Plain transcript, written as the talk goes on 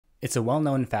It's a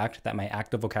well-known fact that my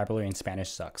active vocabulary in Spanish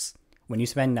sucks. When you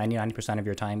spend 99% of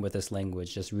your time with this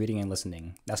language just reading and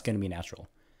listening, that's going to be natural.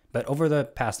 But over the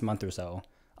past month or so,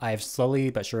 I've slowly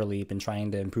but surely been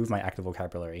trying to improve my active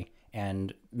vocabulary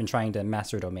and been trying to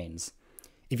master domains.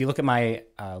 If you look at my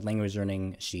language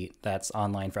learning sheet that's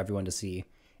online for everyone to see,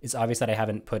 it's obvious that I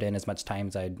haven't put in as much time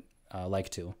as I'd like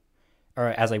to, or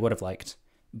as I would have liked.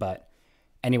 But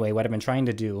anyway, what I've been trying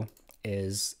to do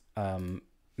is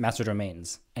master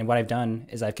domains. And what I've done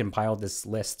is I've compiled this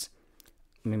list.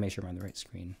 Let me make sure I'm on the right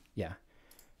screen. Yeah.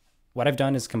 What I've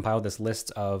done is compiled this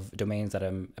list of domains that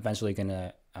I'm eventually going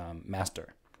to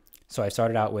master. So I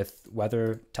started out with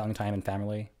weather, telling time, and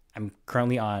family. I'm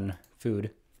currently on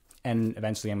food, and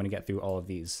eventually I'm going to get through all of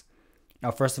these.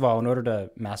 Now, first of all, in order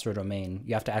to master a domain,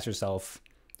 you have to ask yourself,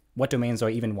 what domains do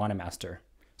I even want to master?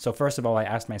 So first of all, I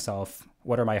asked myself,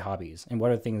 what are my hobbies and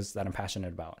what are things that I'm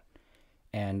passionate about?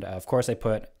 And of course, I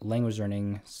put language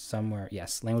learning somewhere.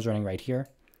 Yes, language learning right here.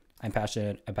 I'm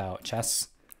passionate about chess,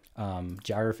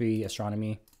 geography,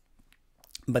 astronomy.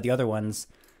 But the other ones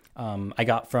I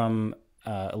got from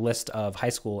a list of high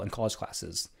school and college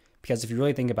classes. Because if you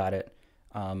really think about it,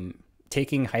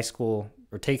 taking high school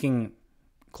or taking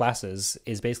classes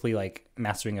is basically like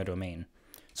mastering a domain.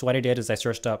 So what I did is I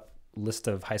searched up list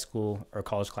of high school or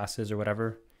college classes or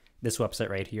whatever, this website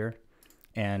right here.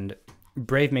 And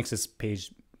Brave makes this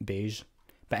page beige.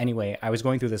 But anyway, I was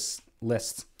going through this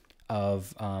list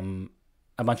of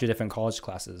a bunch of different college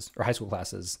classes or high school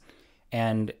classes.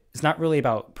 And it's not really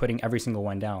about putting every single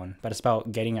one down, but it's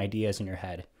about getting ideas in your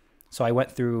head. So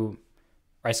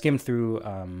I skimmed through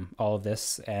all of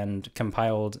this and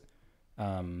compiled,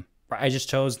 I just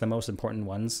chose the most important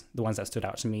ones, the ones that stood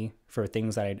out to me for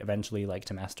things that I'd eventually like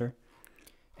to master.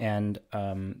 And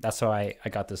that's how I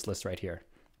got this list right here.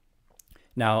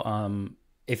 Now,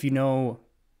 if you know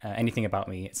anything about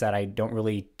me, it's that I don't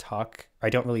really talk, or I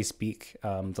don't really speak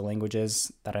the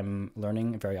languages that I'm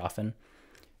learning very often.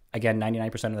 Again,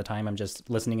 99% of the time, I'm just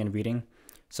listening and reading.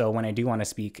 So when I do want to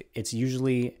speak, it's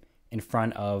usually in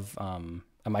front of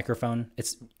a microphone.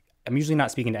 I'm usually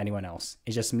not speaking to anyone else.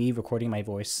 It's just me recording my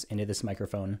voice into this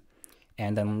microphone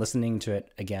and then listening to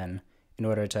it again in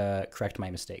order to correct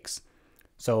my mistakes.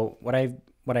 So what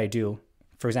I do,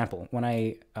 for example, when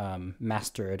I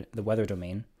mastered the weather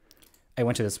domain, I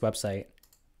went to this website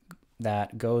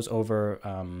that goes over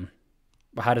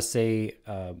how to say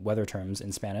weather terms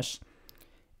in Spanish.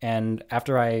 And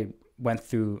after I went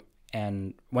through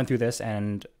this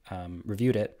and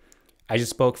reviewed it, I just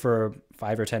spoke for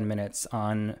 5 or 10 minutes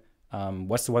on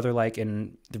what's the weather like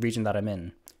in the region that I'm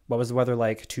in. What was the weather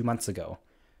like 2 months ago?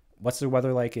 What's the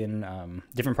weather like in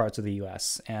different parts of the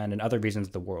U.S. and in other regions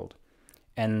of the world?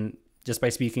 And just by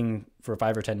speaking for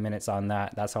 5 or 10 minutes on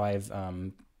that, that's how I've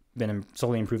been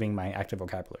slowly improving my active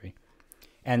vocabulary.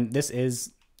 And this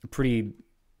is a pretty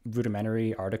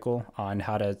rudimentary article on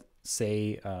how to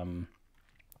say,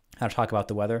 how to talk about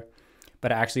the weather,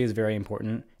 but it actually is very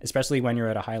important, especially when you're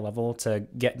at a high level, to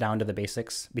get down to the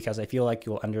basics, because I feel like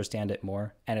you'll understand it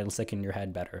more and it'll stick in your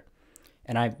head better.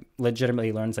 And I've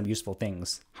legitimately learned some useful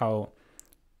things, how,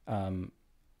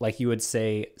 like you would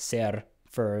say ser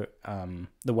for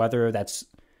the weather that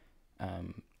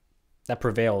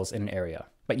prevails in an area,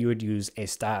 but you would use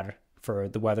estar for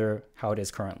the weather, how it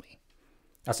is currently.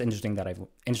 That's an interesting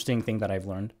thing that I've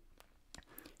learned.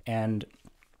 And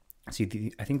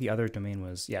see, I think the other domain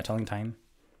was, telling time.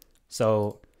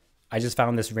 So I just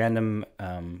found this random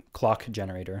clock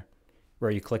generator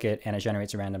where you click it and it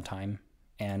generates a random time.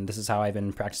 And this is how I've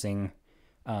been practicing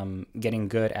getting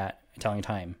good at telling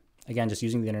time. Again, just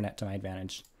using the internet to my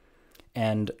advantage.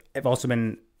 And I've also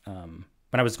been, when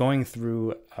I was going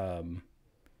through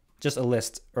just a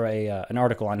list or an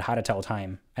article on how to tell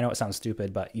time, I know it sounds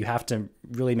stupid, but you have to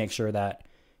really make sure that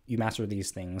you master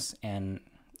these things and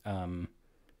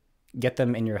get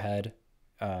them in your head,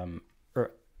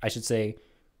 or I should say,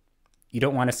 you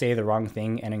don't want to say the wrong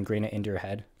thing and ingrain it into your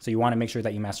head. So you want to make sure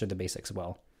that you master the basics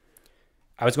well.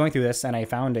 I was going through this and I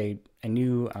found a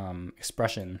new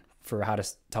expression for how to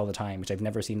tell the time, which I've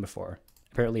never seen before.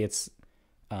 Apparently it's,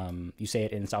 you say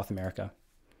it in South America.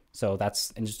 So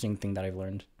that's an interesting thing that I've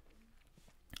learned.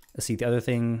 Let's see, the other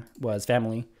thing was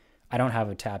family. I don't have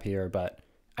a tab here, but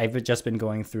I've just been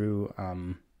going through,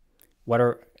 I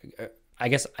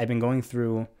guess I've been going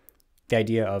through the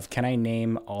idea of, can I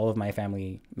name all of my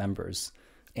family members?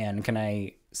 And can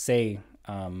I say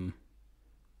all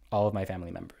of my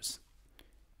family members?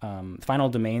 The final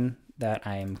domain that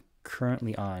I'm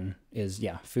currently on is,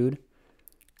 food.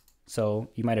 So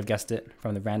you might have guessed it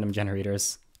from the random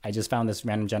generators. I just found this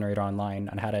random generator online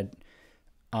on how to,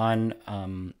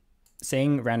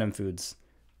 saying random foods.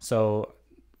 So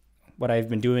what I've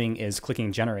been doing is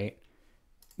clicking generate,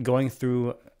 going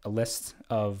through a list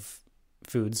of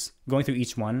foods, going through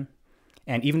each one.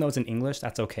 And even though it's in English,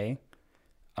 that's okay.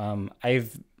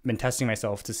 I've been testing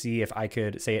myself to see if I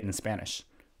could say it in Spanish.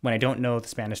 When I don't know the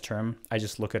Spanish term, I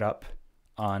just look it up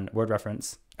on word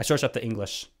reference. I search up the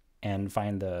English and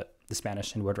find the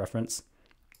Spanish in word reference.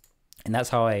 And that's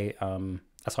how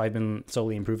I've been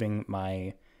slowly improving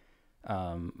my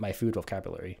my food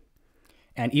vocabulary.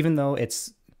 And even though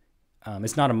it's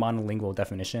not a monolingual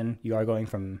definition,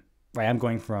 I am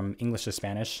going from English to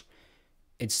Spanish.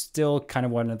 It's still kind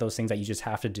of one of those things that you just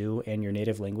have to do in your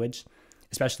native language.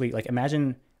 Especially, like,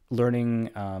 imagine learning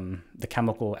the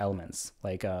chemical elements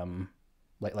like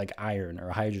iron or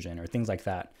hydrogen or things like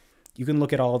that. You can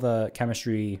look at all the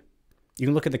chemistry. You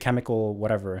can look at the chemical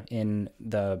whatever in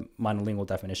the monolingual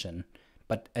definition.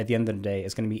 But at the end of the day,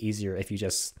 it's going to be easier if you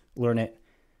just learn it,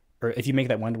 or if you make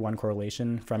that one-to-one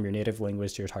correlation from your native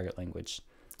language to your target language.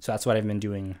 So that's what I've been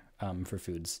doing for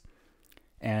foods.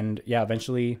 And yeah,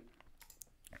 eventually,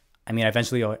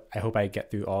 I hope I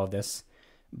get through all of this.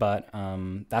 But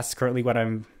that's currently what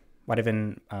I've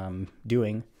been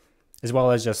doing, as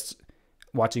well as just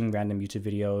watching random YouTube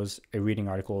videos, reading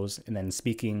articles, and then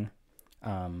speaking,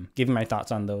 giving my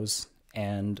thoughts on those,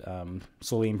 and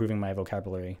slowly improving my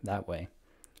vocabulary that way.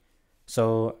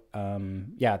 So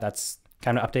yeah, that's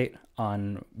kind of an update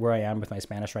on where I am with my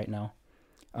Spanish right now.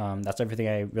 That's everything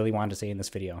I really wanted to say in this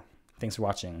video. Thanks for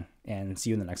watching, and see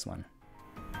you in the next one.